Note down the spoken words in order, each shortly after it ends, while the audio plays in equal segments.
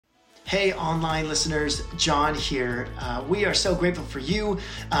Hey, online listeners, John here. We are so grateful for you.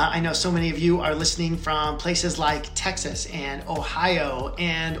 I know so many of you are listening from places like Texas and Ohio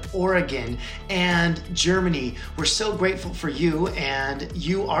and Oregon and Germany. We're so grateful for you, and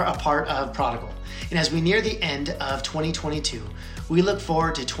you are a part of Prodigal. And as we near the end of 2022, we look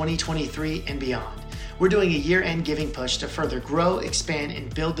forward to 2023 and beyond. We're doing a year-end giving push to further grow, expand,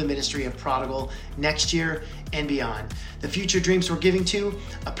 and build the ministry of Prodigal next year and beyond. The future dreams we're giving to: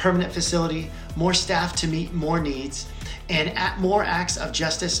 a permanent facility, more staff to meet more needs, and more acts of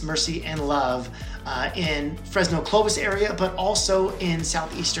justice, mercy, and love in Fresno Clovis area, but also in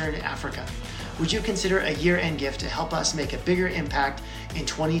Southeastern Africa. Would you consider a year-end gift to help us make a bigger impact in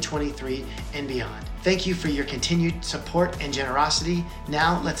 2023 and beyond? Thank you for your continued support and generosity.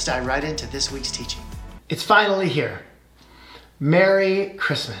 Now let's dive right into this week's teaching. It's finally here. Merry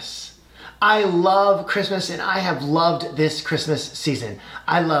Christmas. I love Christmas, and I have loved this Christmas season.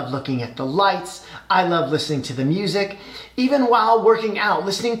 I love looking at the lights. I love listening to the music. Even while working out,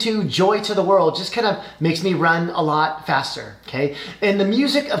 listening to Joy to the World just kind of makes me run a lot faster, okay? And the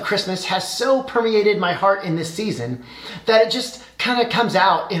music of Christmas has so permeated my heart in this season that it just kind of comes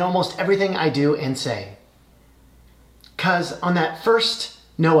out in almost everything I do and say. Because on that first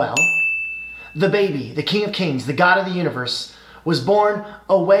Noel, the baby, the King of Kings, the God of the universe, was born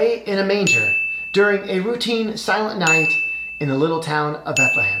away in a manger during a routine silent night in the little town of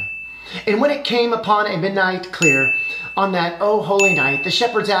Bethlehem. And when it came upon a midnight clear on that oh holy night, the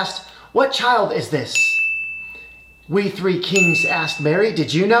shepherds asked, "What child is this?" "We three kings," asked Mary,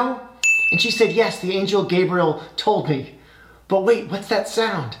 "did you know?" And she said, "Yes, the angel Gabriel told me." "But wait, what's that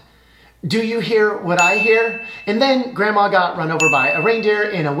sound? Do you hear what I hear?" And then Grandma got run over by a reindeer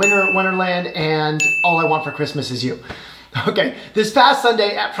in a winter wonderland, and all I want for Christmas is you. Okay, this past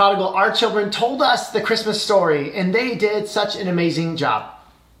Sunday at Prodigal, our children told us the Christmas story, and they did such an amazing job.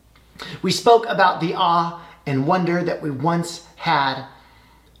 We spoke about the awe and wonder that we once had,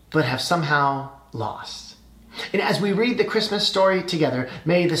 but have somehow lost. And as we read the Christmas story together,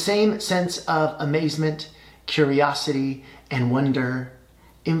 may the same sense of amazement, curiosity, and wonder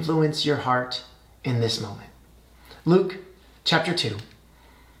influence your heart in this moment. Luke chapter 2.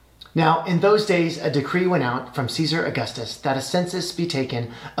 Now, in those days, a decree went out from Caesar Augustus that a census be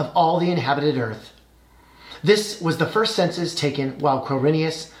taken of all the inhabited earth. This was the first census taken while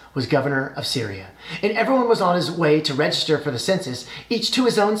Quirinius was governor of Syria. And everyone was on his way to register for the census, each to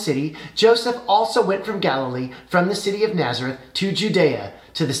his own city. Joseph also went from Galilee, from the city of Nazareth, to Judea,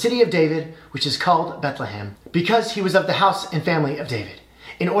 to the city of David, which is called Bethlehem, because he was of the house and family of David,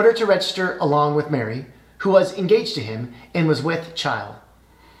 in order to register along with Mary, who was engaged to him and was with child.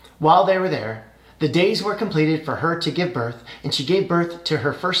 While they were there, the days were completed for her to give birth, and she gave birth to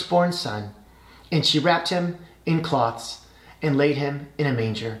her firstborn son, and she wrapped him in cloths and laid him in a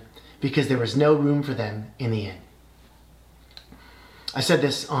manger, because there was no room for them in the inn. I said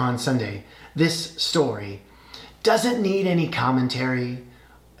this on Sunday. This story doesn't need any commentary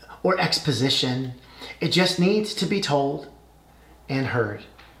or exposition. It just needs to be told and heard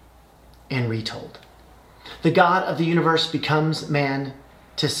and retold. The God of the universe becomes man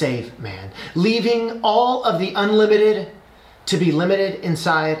to save man, leaving all of the unlimited to be limited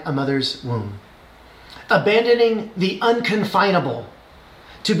inside a mother's womb, abandoning the unconfinable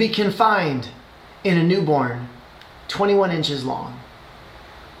to be confined in a newborn 21 inches long,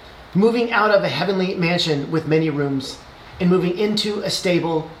 moving out of a heavenly mansion with many rooms and moving into a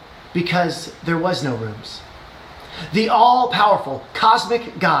stable because there was no rooms. The all-powerful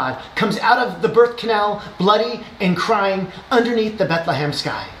cosmic God comes out of the birth canal, bloody and crying underneath the Bethlehem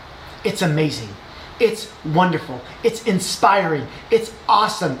sky. It's amazing. It's wonderful. It's inspiring. It's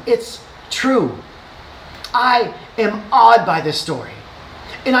awesome. It's true. I am awed by this story.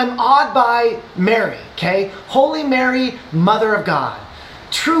 And I'm awed by Mary, okay? Holy Mary, Mother of God.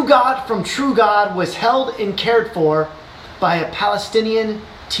 True God from true God was held and cared for by a Palestinian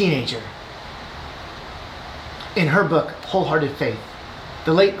teenager. In her book, Wholehearted Faith,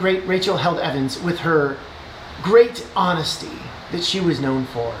 the late, great Rachel Held Evans, with her great honesty that she was known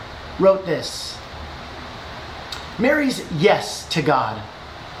for, wrote this: Mary's yes to God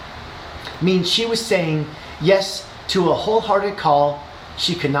means she was saying yes to a wholehearted call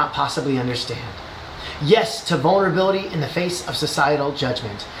she could not possibly understand. Yes to vulnerability in the face of societal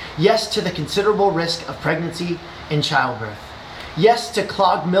judgment. Yes to the considerable risk of pregnancy and childbirth. Yes to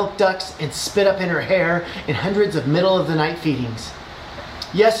clogged milk ducts and spit up in her hair and hundreds of middle-of-the-night feedings.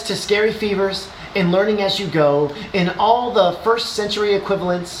 Yes to scary fevers and learning as you go and all the first century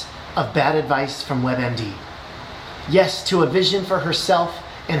equivalents of bad advice from WebMD. Yes to a vision for herself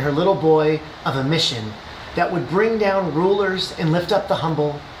and her little boy of a mission that would bring down rulers and lift up the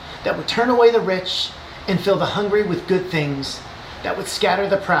humble, that would turn away the rich and fill the hungry with good things, that would scatter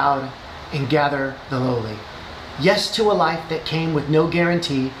the proud and gather the lowly. Yes to a life that came with no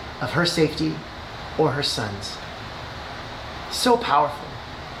guarantee of her safety or her son's. So powerful.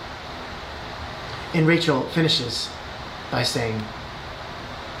 And Rachel finishes by saying,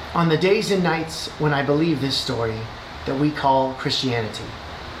 on the days and nights when I believe this story that we call Christianity,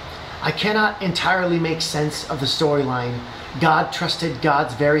 I cannot entirely make sense of the storyline. God trusted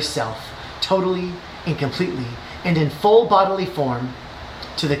God's very self, totally and completely, and in full bodily form,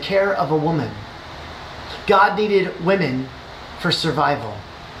 to the care of a woman. God needed women for survival.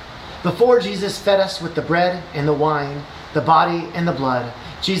 Before Jesus fed us with the bread and the wine, the body and the blood,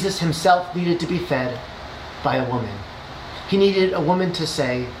 Jesus himself needed to be fed by a woman. He needed a woman to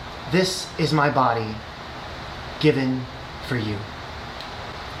say, "This is my body given for you."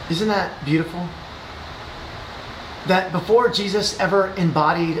 Isn't that beautiful? That before Jesus ever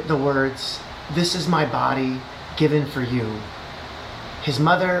embodied the words, "This is my body given for you," his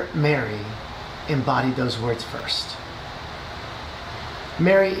mother, Mary, embodied those words first.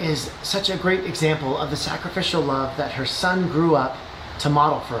 Mary is such a great example of the sacrificial love that her son grew up to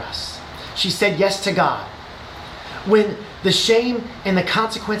model for us. She said yes to God when the shame and the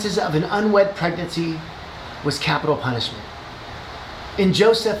consequences of an unwed pregnancy was capital punishment. And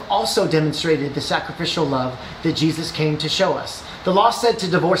Joseph also demonstrated the sacrificial love that Jesus came to show us. The law said to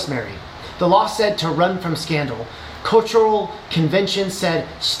divorce Mary. The law said to run from scandal. Cultural convention said,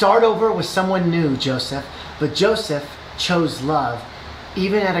 start over with someone new, Joseph. But Joseph chose love,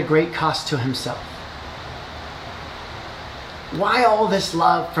 even at a great cost to himself. Why all this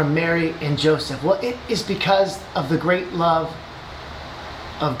love from Mary and Joseph? Well, it is because of the great love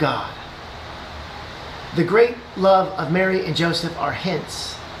of God. The great love of Mary and Joseph are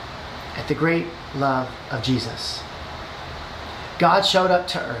hints at the great love of Jesus. God showed up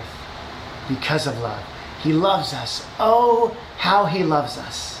to earth because of love. He loves us. Oh, how he loves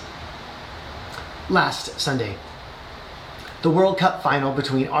us. Last Sunday, the World Cup final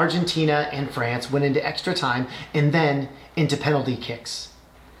between Argentina and France went into extra time and then into penalty kicks.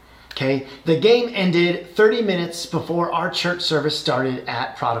 Okay, the game ended 30 minutes before our church service started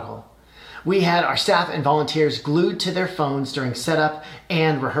at Prodigal. We had our staff and volunteers glued to their phones during setup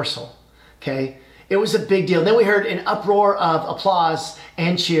and rehearsal. Okay, it was a big deal. Then we heard an uproar of applause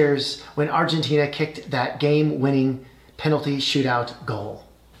and cheers when Argentina kicked that game-winning penalty shootout goal.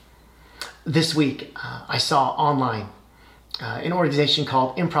 This week, I saw online an organization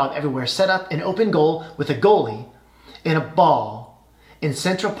called Improv Everywhere set up an open goal with a goalie and a ball in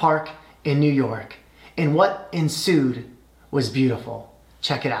Central Park in New York. And what ensued was beautiful.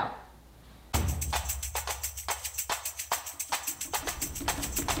 Check it out.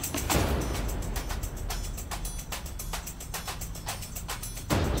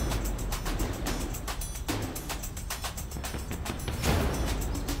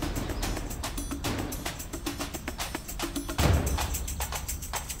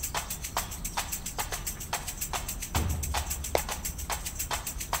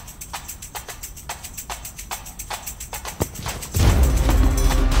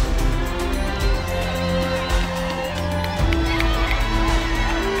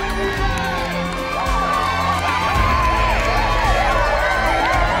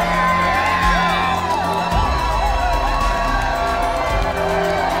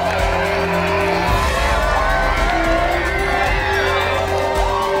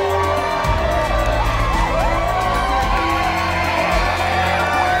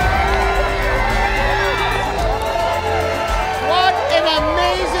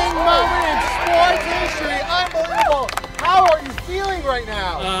 Right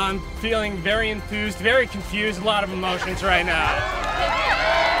now? I'm feeling very enthused, very confused, a lot of emotions right now.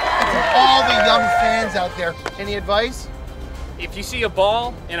 To all the young fans out there, any advice? If you see a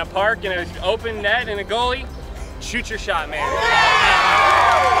ball in a park and an open net and a goalie, shoot your shot, man.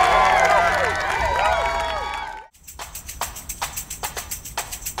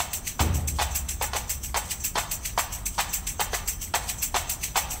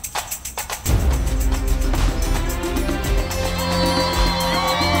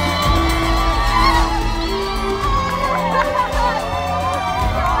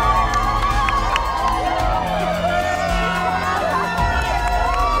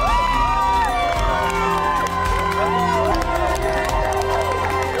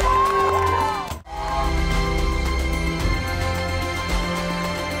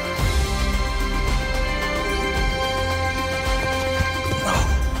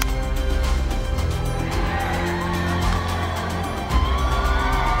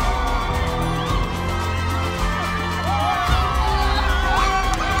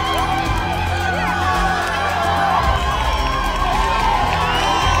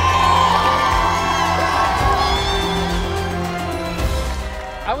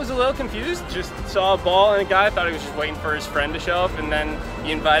 confused, just saw a ball and a guy, thought he was just waiting for his friend to show up, and then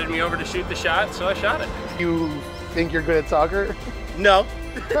he invited me over to shoot the shot, so I shot it. You think you're good at soccer? No.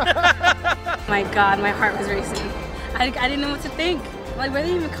 My God, my heart was racing. I didn't know what to think. Like, where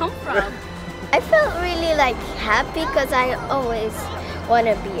did it even come from? I felt really happy because I always want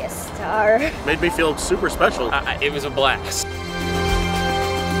to be a star. Made me feel super special. It was a blast.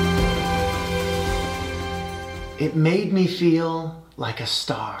 It made me feel like a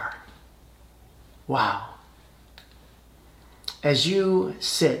star. Wow. As you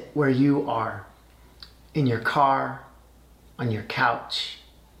sit where you are, in your car, on your couch,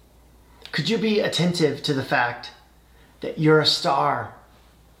 could you be attentive to the fact that you're a star,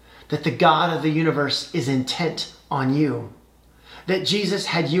 that the God of the universe is intent on you, that Jesus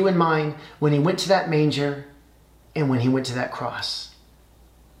had you in mind when he went to that manger and when he went to that cross?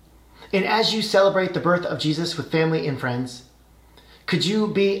 And as you celebrate the birth of Jesus with family and friends, could you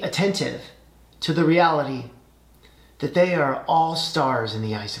be attentive to the reality that they are all stars in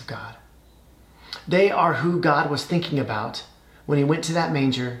the eyes of God? They are who God was thinking about when he went to that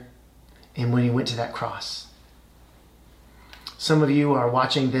manger and when he went to that cross. Some of you are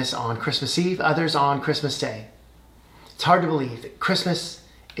watching this on Christmas Eve, others on Christmas Day. It's hard to believe that Christmas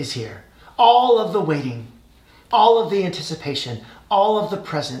is here. All of the waiting, all of the anticipation, all of the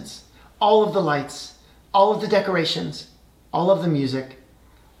presents, all of the lights, all of the decorations, all of the music,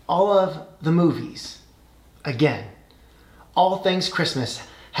 all of the movies. Again, all things Christmas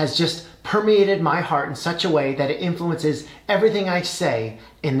has just permeated my heart in such a way that it influences everything I say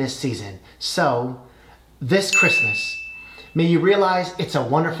in this season. So, this Christmas, may you realize it's a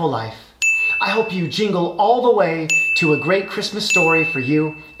wonderful life. I hope you jingle all the way to a great Christmas story for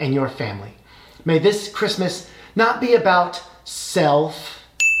you and your family. May this Christmas not be about self,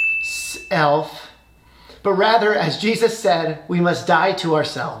 but rather, as Jesus said, we must die to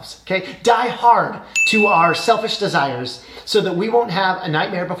ourselves, okay? Die hard to our selfish desires so that we won't have a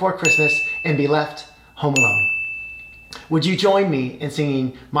nightmare before Christmas and be left home alone. Would you join me in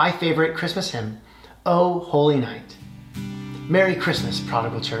singing my favorite Christmas hymn, O Holy Night? Merry Christmas,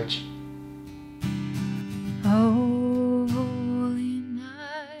 Prodigal Church. Oh, holy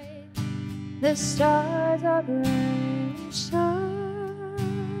night, the stars are bright and shine.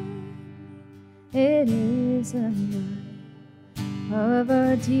 It is a night of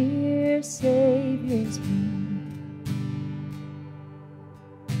our dear Savior's birth.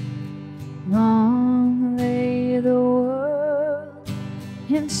 Long lay the world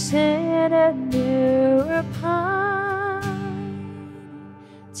in sin and error pine,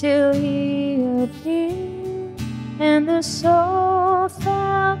 till he appeared and the soul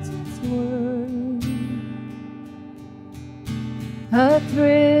felt its worth. A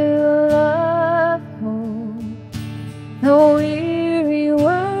thrill of hope, the weary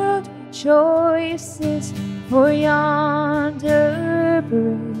world rejoices, for yonder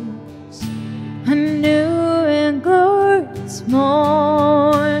breaks a new and glorious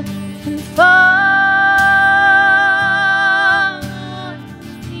morn, and fall on his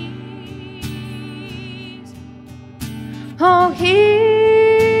knees. Oh, hear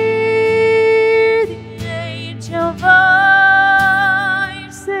the angel voices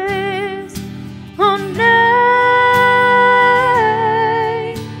on night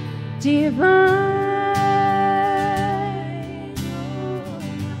divine.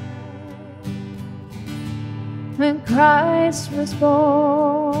 When Christ was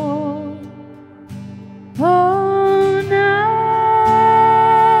born, oh, night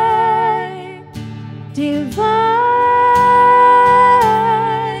divine,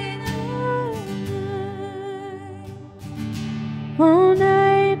 oh,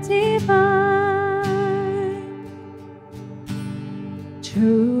 night divine.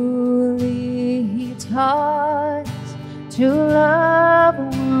 Truly he taught us to love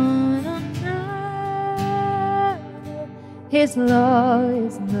one another. His law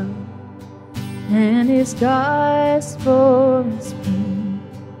is love, and his gospel is peace.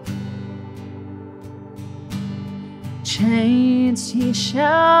 Chains he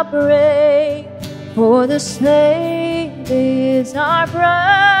shall break, for the slave is our brother,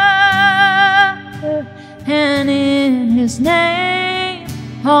 and in his name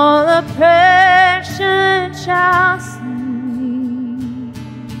all oppression shall cease.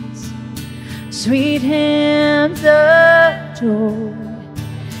 Sweet hymns of joy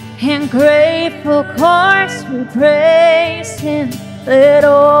and grateful chords we praise him. Let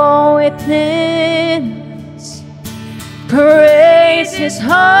all within us praise his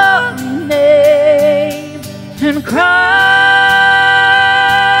holy name. And Christ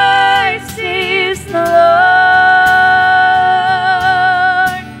is the Lord,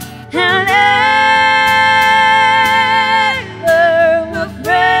 and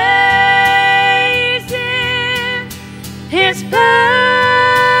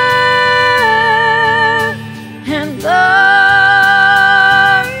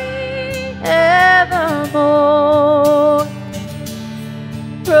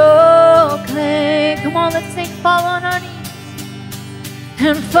Come on, let's sing, fall on our knees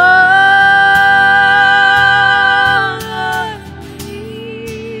and fall on our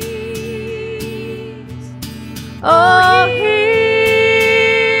knees. Oh, hear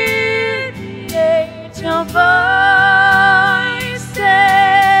the angel voices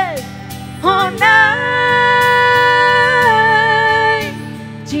all night,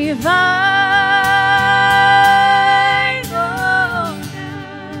 divine all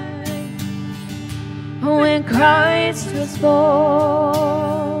night. When Christ was born.